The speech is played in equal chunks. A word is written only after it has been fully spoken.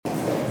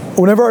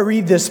Whenever I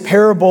read this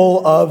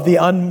parable of the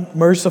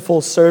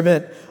unmerciful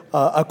servant,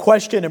 a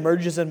question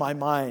emerges in my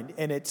mind,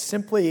 and it's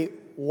simply,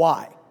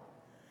 why?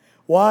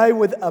 Why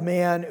would a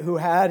man who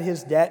had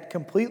his debt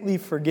completely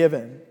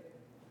forgiven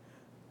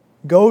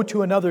go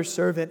to another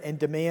servant and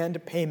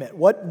demand payment?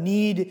 What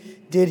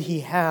need did he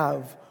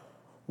have?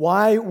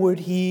 Why would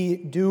he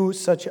do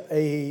such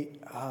a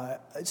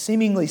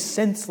seemingly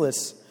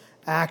senseless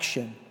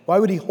action? Why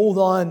would he hold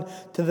on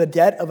to the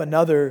debt of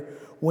another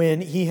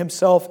when he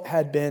himself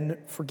had been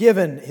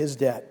forgiven his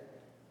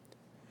debt?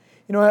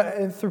 You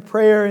know, through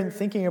prayer and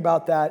thinking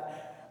about that,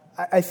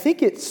 I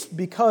think it's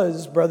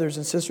because, brothers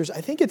and sisters,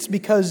 I think it's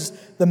because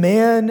the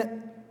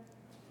man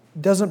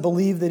doesn't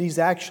believe that he's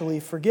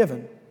actually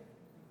forgiven.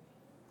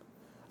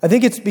 I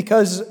think it's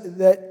because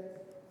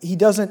that he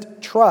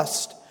doesn't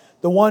trust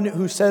the one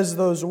who says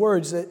those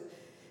words. That,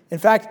 in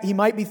fact, he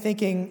might be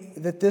thinking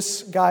that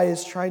this guy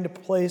is trying to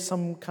play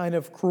some kind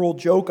of cruel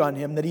joke on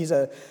him, that he's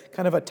a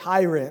kind of a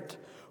tyrant,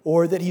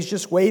 or that he's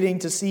just waiting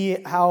to see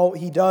how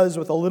he does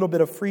with a little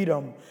bit of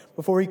freedom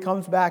before he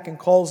comes back and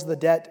calls the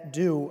debt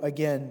due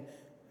again.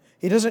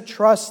 He doesn't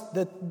trust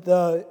that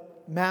the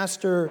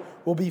master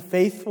will be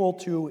faithful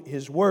to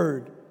his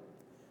word.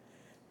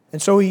 And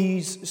so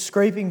he's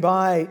scraping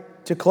by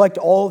to collect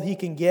all he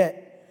can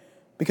get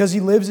because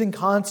he lives in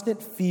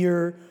constant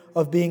fear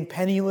of being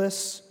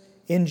penniless,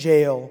 in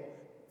jail,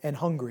 and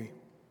hungry.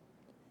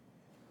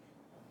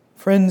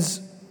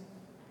 Friends,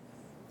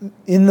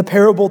 in the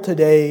parable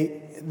today,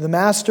 the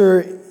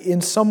master in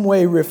some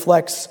way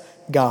reflects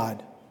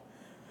God.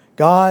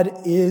 God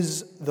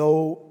is,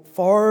 though,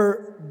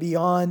 far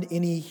beyond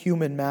any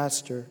human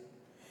master.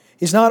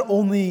 He's not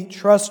only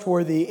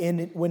trustworthy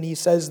when he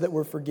says that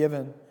we're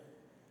forgiven,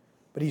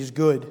 but he's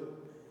good.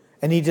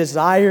 And he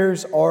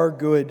desires our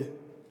good.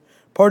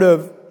 Part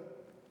of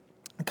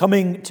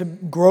coming to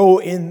grow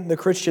in the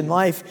Christian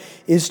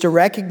life is to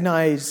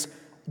recognize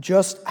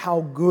just how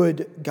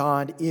good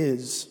God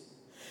is.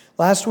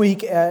 Last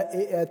week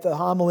at the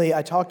homily,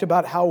 I talked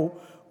about how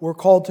we're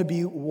called to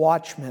be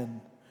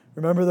watchmen.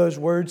 Remember those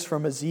words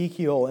from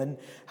Ezekiel and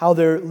how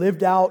they're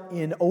lived out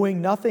in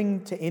owing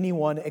nothing to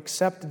anyone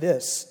except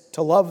this,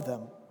 to love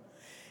them.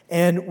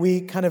 And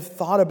we kind of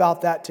thought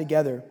about that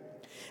together.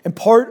 And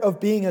part of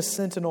being a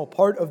sentinel,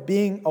 part of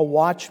being a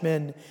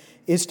watchman,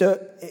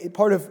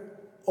 part of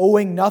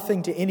owing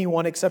nothing to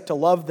anyone except to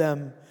love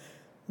them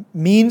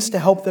means to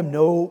help them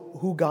know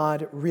who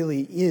God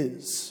really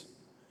is.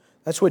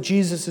 That's what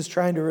Jesus is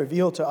trying to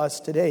reveal to us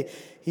today.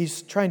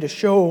 He's trying to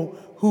show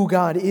who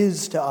God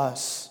is to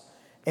us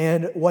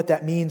and what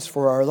that means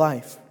for our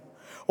life.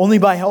 Only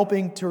by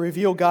helping to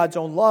reveal God's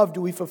own love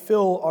do we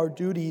fulfill our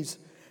duties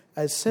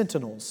as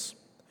sentinels.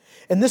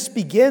 And this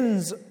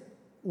begins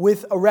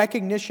with a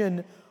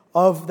recognition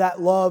of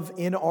that love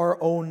in our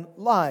own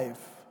life.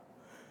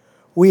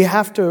 We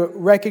have to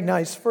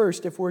recognize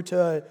first, if we're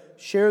to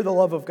share the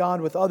love of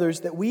God with others,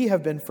 that we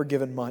have been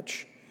forgiven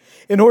much.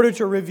 In order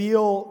to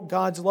reveal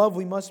God's love,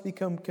 we must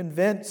become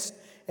convinced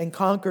and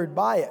conquered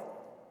by it.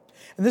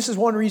 And this is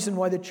one reason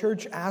why the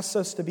church asks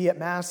us to be at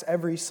Mass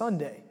every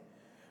Sunday.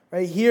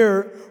 Right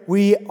here,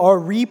 we are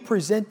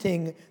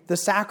representing the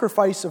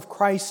sacrifice of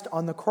Christ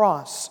on the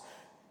cross.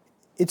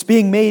 It's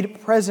being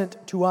made present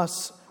to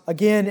us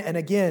again and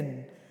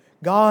again.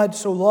 God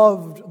so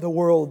loved the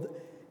world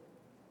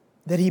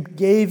that He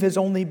gave His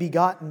only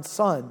begotten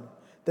Son,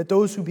 that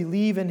those who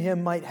believe in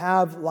Him might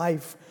have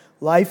life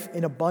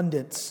in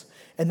abundance.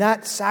 And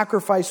that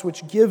sacrifice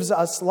which gives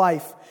us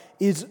life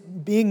is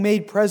being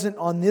made present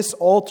on this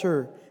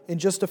altar in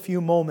just a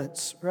few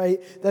moments, right?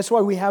 That's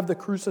why we have the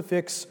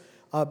crucifix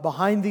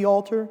behind the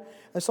altar.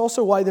 That's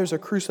also why there's a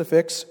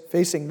crucifix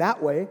facing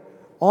that way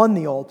on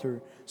the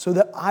altar, so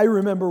that I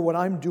remember what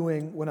I'm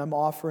doing when I'm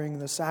offering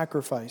the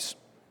sacrifice.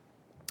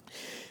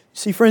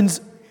 See,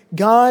 friends,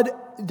 God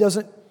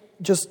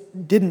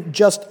didn't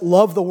just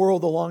love the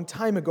world a long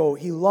time ago.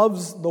 He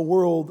loves the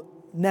world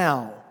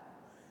now.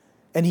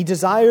 And He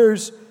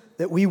desires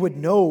that we would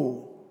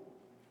know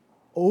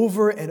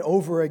over and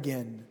over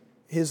again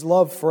His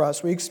love for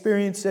us. We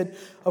experience it,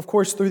 of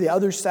course, through the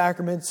other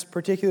sacraments,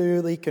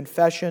 particularly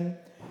confession.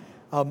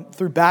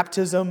 Through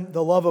baptism,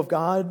 the love of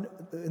God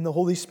and the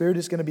Holy Spirit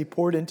is going to be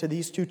poured into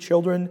these two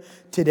children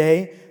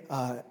today.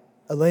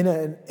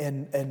 Elena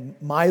and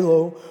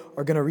Milo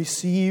are going to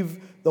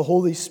receive the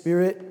Holy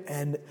Spirit,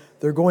 and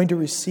they're going to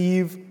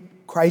receive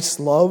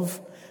Christ's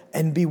love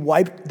and be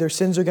wiped. Their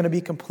sins are going to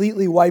be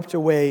completely wiped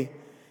away,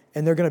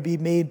 and they're going to be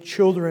made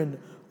children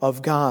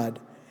of God.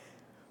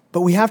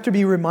 But we have to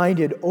be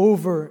reminded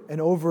over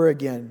and over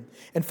again.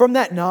 And from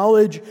that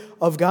knowledge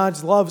of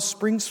God's love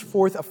springs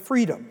forth a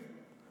freedom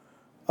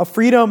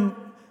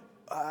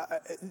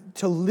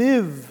to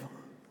live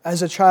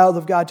as a child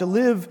of God, to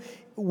live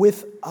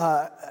with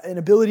an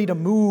ability to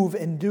move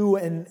and do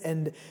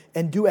and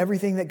do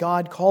everything that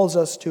God calls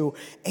us to,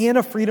 and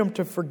a freedom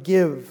to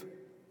forgive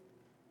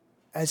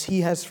as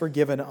He has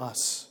forgiven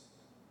us.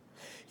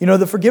 You know,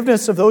 the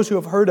forgiveness of those who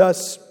have hurt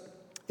us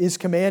is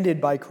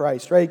commanded by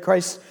Christ, right?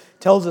 Christ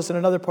tells us in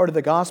another part of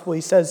the gospel,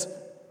 He says,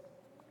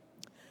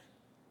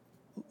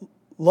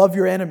 love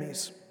your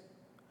enemies.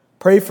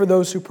 Pray for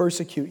those who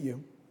persecute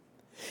you.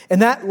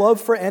 And that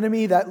love for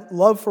enemy, that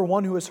love for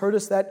one who has hurt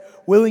us, that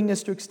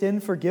willingness to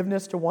extend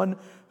forgiveness to one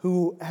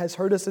who has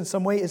hurt us in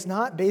some way is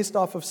not based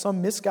off of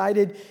some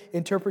misguided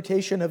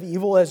interpretation of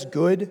evil as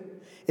good.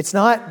 It's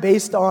not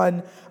based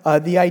on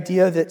the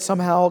idea that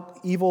somehow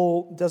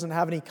evil doesn't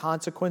have any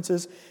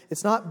consequences.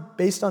 It's not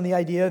based on the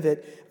idea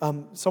that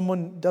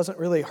someone doesn't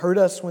really hurt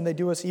us when they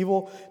do us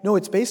evil. No,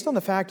 it's based on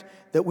the fact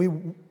that we,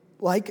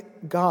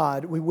 like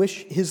God, we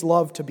wish His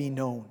love to be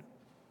known.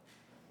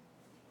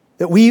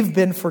 That we've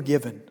been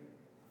forgiven.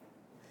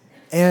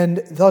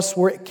 And thus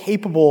we're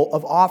capable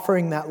of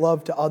offering that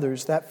love to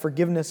others, that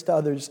forgiveness to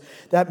others,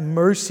 that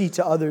mercy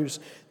to others,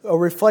 a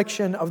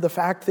reflection of the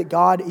fact that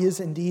God is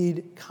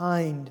indeed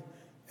kind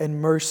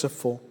and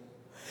merciful.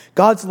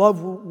 God's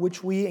love,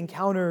 which we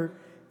encounter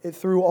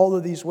through all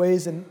of these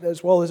ways, and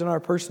as well as in our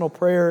personal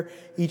prayer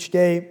each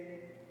day,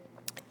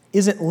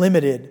 isn't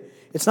limited.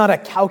 It's not a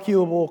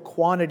calculable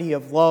quantity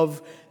of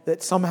love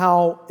that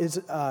somehow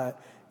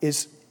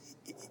is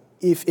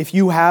if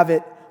you have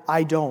it,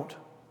 I don't.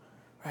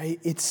 Right?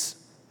 It's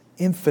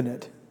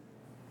infinite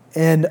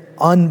and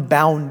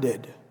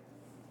unbounded.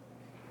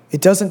 It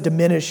doesn't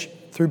diminish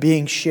through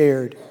being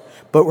shared,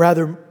 but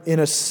rather, in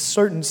a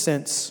certain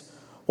sense,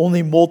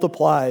 only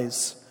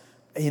multiplies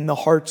in the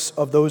hearts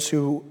of those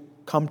who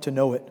come to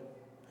know it.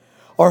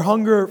 Our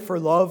hunger for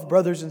love,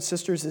 brothers and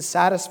sisters, is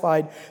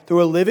satisfied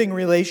through a living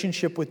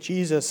relationship with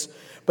Jesus.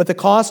 But the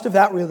cost of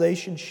that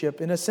relationship,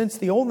 in a sense,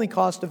 the only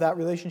cost of that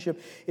relationship,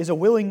 is a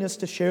willingness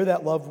to share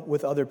that love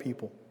with other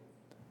people.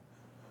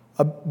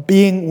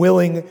 Being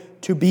willing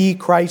to be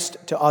Christ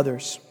to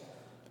others.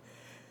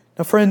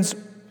 Now, friends,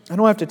 I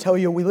don't have to tell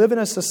you, we live in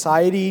a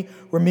society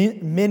where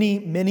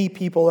many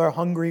people are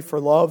hungry for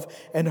love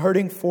and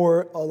hurting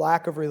for a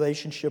lack of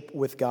relationship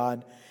with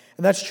God.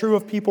 And that's true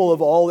of people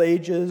of all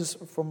ages,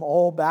 from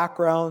all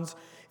backgrounds,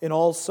 in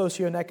all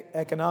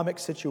socioeconomic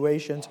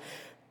situations.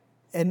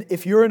 And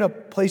if you're in a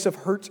place of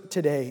hurt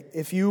today,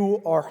 if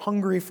you are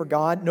hungry for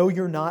God, know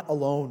you're not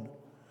alone.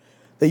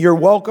 That you're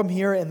welcome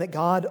here and that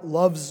God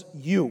loves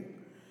you.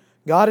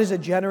 God is a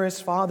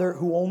generous Father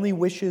who only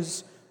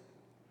wishes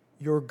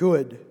your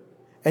good.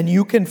 And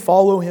you can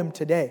follow Him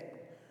today.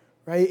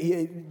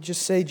 Right?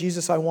 Just say,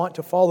 Jesus, I want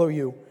to follow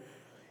you.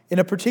 In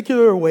a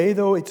particular way,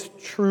 though, it's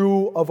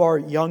true of our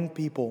young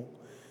people,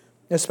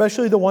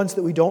 especially the ones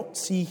that we don't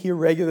see here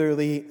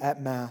regularly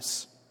at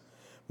Mass.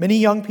 Many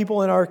young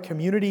people in our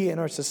community and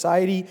our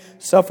society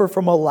suffer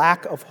from a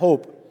lack of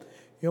hope.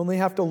 You only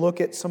have to look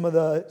at some of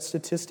the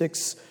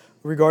statistics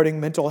regarding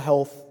mental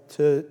health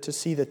to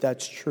see that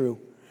that's true.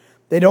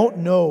 They don't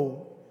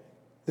know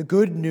the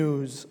good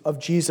news of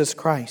Jesus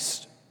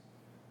Christ,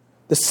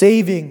 the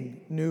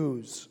saving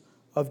news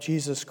of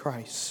Jesus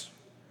Christ.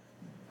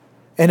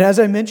 And as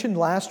I mentioned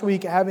last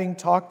week, having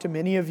talked to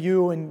many of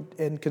you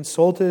and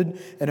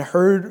consulted and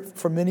heard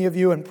from many of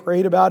you and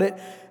prayed about it,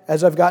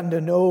 as I've gotten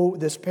to know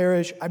this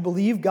parish, I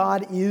believe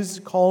God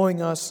is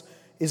calling us,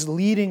 is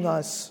leading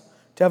us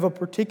to have a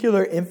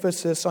particular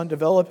emphasis on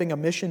developing a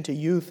mission to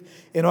youth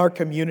in our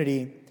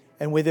community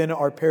and within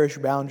our parish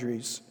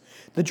boundaries.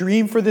 The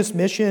dream for this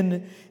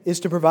mission is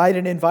to provide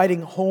an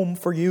inviting home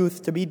for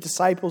youth to be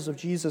disciples of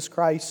Jesus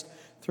Christ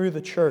through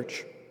the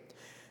church.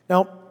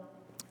 Now,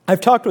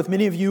 I've talked with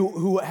many of you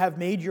who have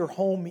made your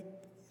home,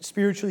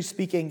 spiritually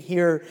speaking,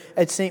 here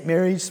at St.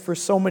 Mary's for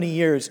so many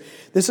years.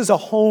 This is a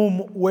home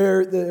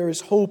where there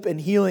is hope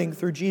and healing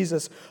through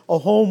Jesus, a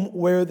home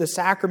where the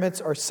sacraments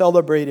are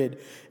celebrated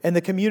and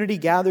the community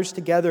gathers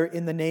together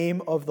in the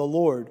name of the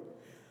Lord.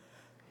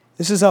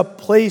 This is a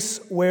place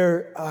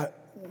where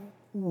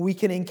we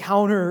can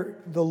encounter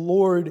the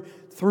Lord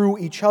through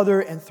each other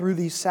and through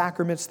these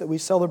sacraments that we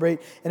celebrate,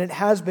 and it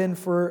has been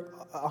for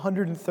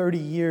 130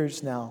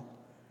 years now.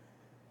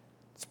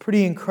 It's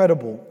pretty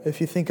incredible if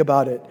you think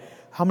about it,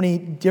 how many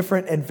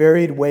different and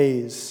varied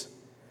ways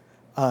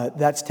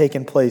that's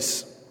taken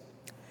place.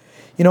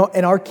 You know,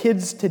 and our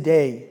kids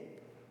today,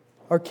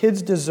 our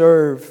kids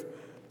deserve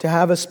to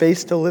have a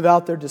space to live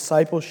out their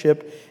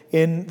discipleship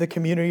in the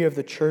community of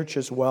the church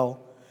as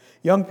well.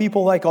 Young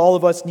people, like all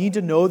of us, need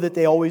to know that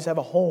they always have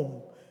a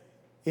home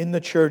in the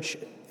church,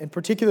 and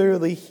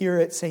particularly here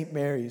at St.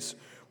 Mary's,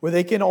 where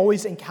they can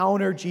always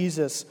encounter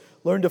Jesus,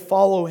 learn to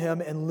follow Him,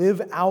 and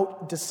live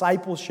out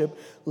discipleship,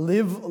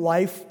 live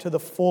life to the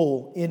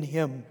full in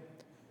Him.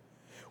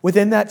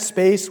 Within that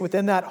space,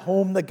 within that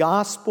home, the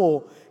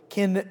gospel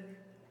can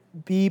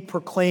be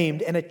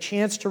proclaimed and a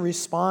chance to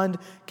respond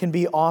can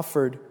be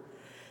offered.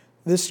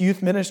 This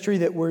youth ministry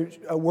that we're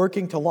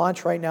working to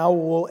launch right now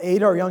will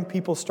aid our young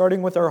people,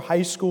 starting with our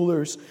high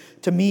schoolers,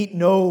 to meet,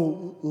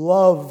 know,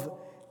 love,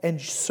 and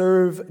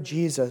serve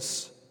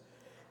Jesus.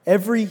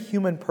 Every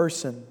human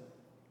person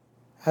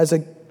has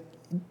a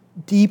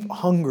deep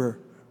hunger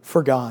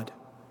for God.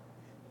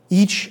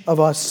 Each of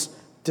us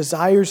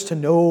desires to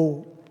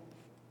know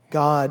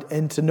God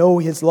and to know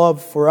His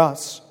love for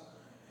us.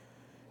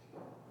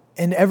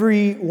 And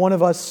every one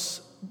of us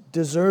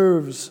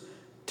deserves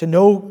to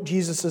know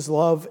Jesus'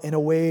 love in a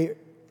way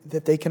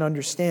that they can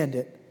understand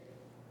it.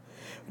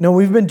 No,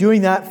 we've been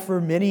doing that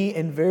for many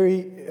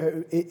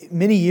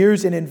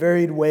years and in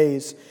varied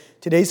ways.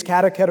 Today's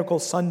Catechetical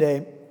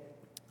Sunday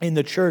in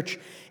the church,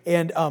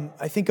 and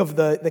I think of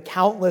the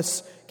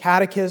countless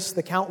catechists,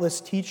 the countless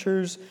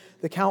teachers,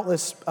 the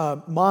countless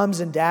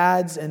moms and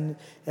dads and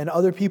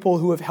other people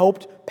who have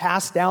helped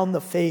pass down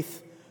the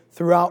faith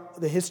throughout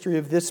the history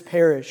of this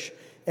parish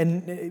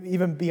and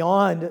even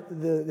beyond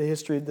the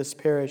history of this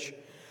parish.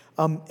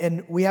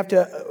 And we have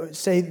to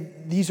say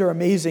these are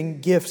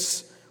amazing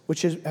gifts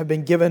which have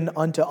been given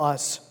unto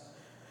us.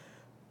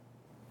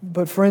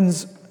 But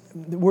friends,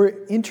 we're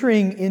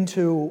entering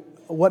into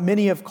what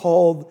many have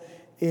called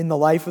in the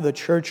life of the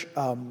church,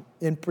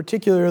 and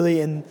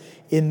particularly in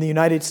the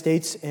United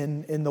States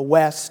and in the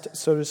West,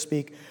 so to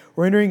speak,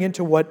 we're entering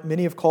into what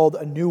many have called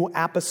a new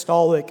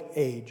apostolic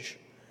age,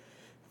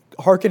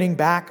 hearkening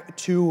back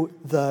to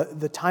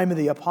the time of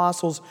the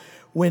apostles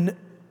when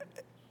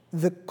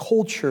the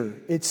culture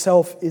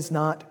itself is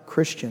not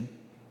Christian.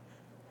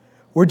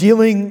 We're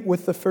dealing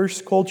with the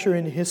first culture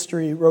in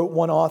history, wrote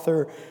one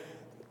author,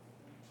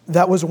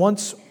 that was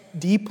once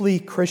deeply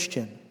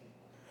Christian,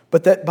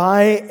 but that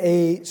by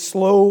a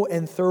slow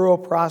and thorough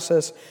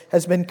process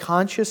has been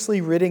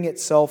consciously ridding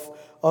itself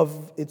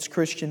of its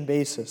Christian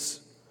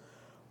basis.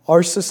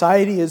 Our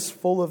society is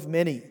full of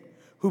many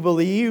who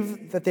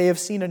believe that they have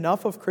seen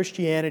enough of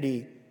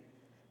Christianity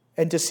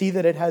and to see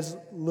that it has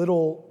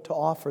little to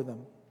offer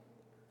them.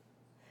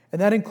 And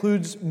that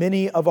includes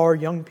many of our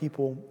young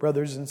people,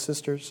 brothers and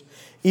sisters,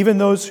 even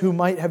those who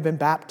might have been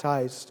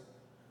baptized.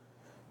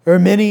 There are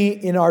many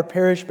in our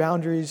parish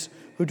boundaries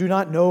who do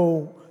not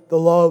know the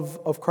love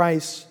of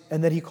Christ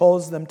and that He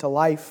calls them to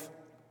life.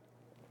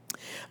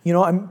 You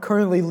know, I'm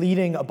currently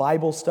leading a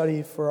Bible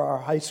study for our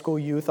high school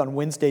youth on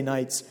Wednesday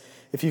nights.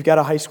 If you've got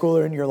a high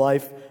schooler in your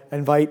life,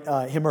 invite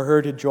him or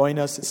her to join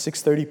us at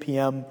 6:30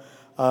 p.m.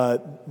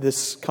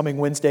 This coming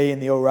Wednesday in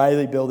the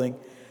O'Reilly building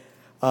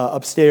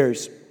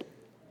upstairs.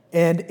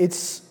 And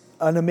it's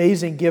an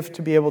amazing gift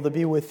to be able to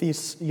be with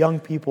these young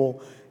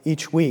people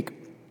each week.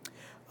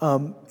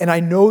 And I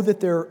know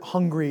that they're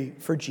hungry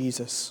for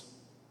Jesus,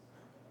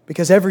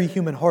 because every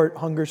human heart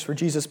hungers for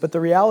Jesus. But the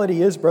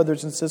reality is,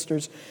 brothers and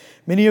sisters,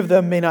 many of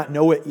them may not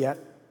know it yet.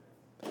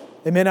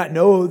 They may not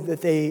know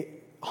that they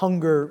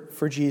hunger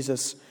for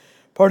Jesus.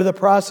 Part of the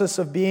process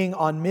of being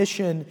on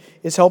mission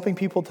is helping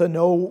people to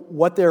know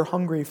what they're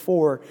hungry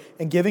for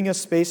and giving us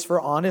space for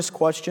honest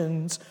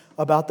questions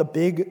about the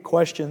big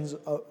questions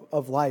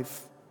of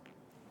life,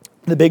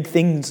 the big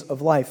things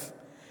of life.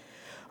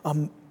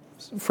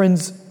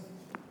 Friends,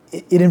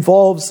 it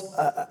involves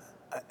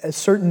a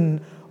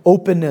certain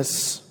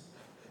openness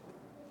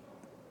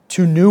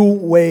to new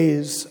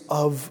ways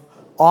of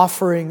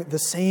offering the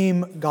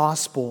same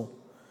gospel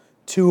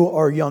to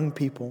our young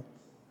people.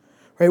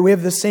 Right? We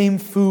have the same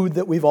food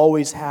that we've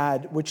always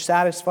had, which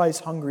satisfies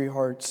hungry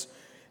hearts.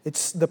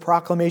 It's the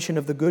proclamation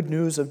of the good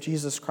news of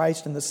Jesus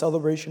Christ and the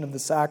celebration of the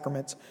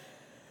sacraments.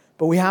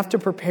 But we have to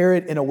prepare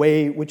it in a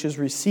way which is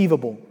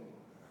receivable.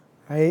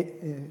 Right?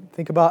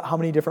 Think about how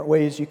many different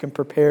ways you can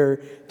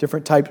prepare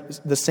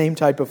the same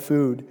type of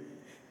food.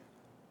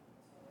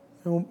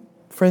 You know,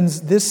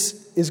 friends,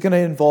 this is going to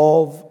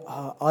involve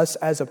us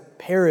as a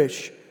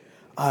parish,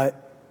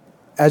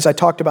 as I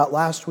talked about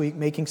last week,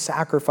 making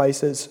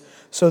sacrifices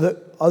so that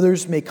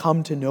others may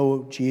come to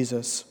know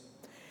Jesus.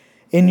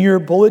 In your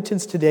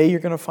bulletins today, you're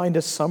going to find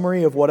a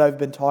summary of what I've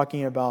been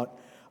talking about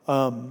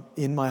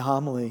in my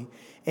homily.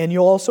 And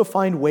you'll also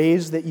find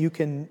ways that you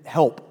can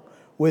help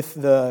with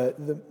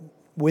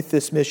with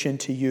this mission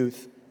to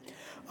youth.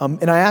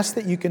 And I ask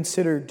that you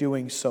consider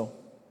doing so.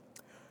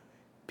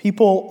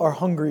 People are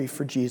hungry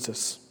for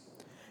Jesus.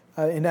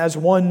 And as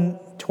one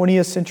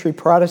 20th century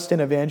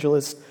Protestant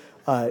evangelist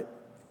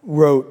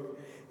wrote,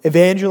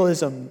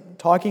 evangelism,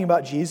 talking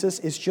about Jesus,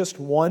 is just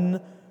one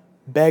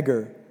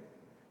beggar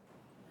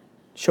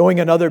showing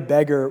another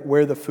beggar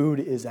where the food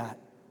is at.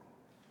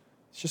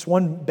 It's just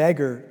one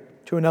beggar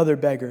to another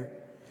beggar.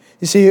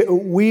 You see,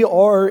 we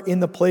are in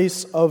the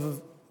place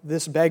of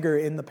this beggar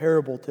in the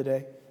parable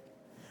today.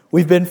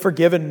 We've been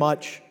forgiven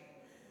much.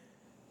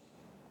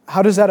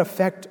 How does that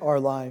affect our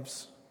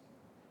lives?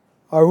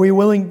 Are we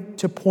willing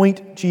to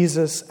point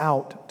Jesus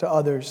out to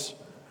others?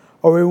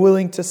 Are we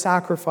willing to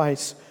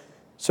sacrifice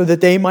so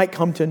that they might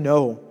come to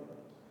know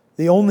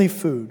the only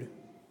food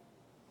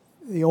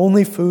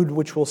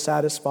which will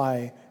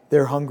satisfy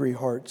their hungry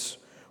hearts,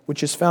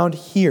 which is found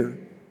here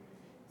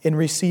in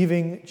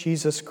receiving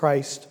Jesus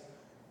Christ,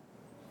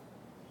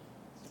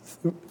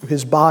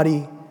 His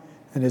body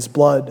and His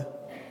blood,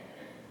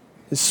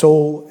 His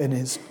soul and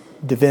His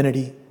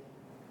divinity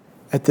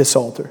at this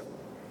altar.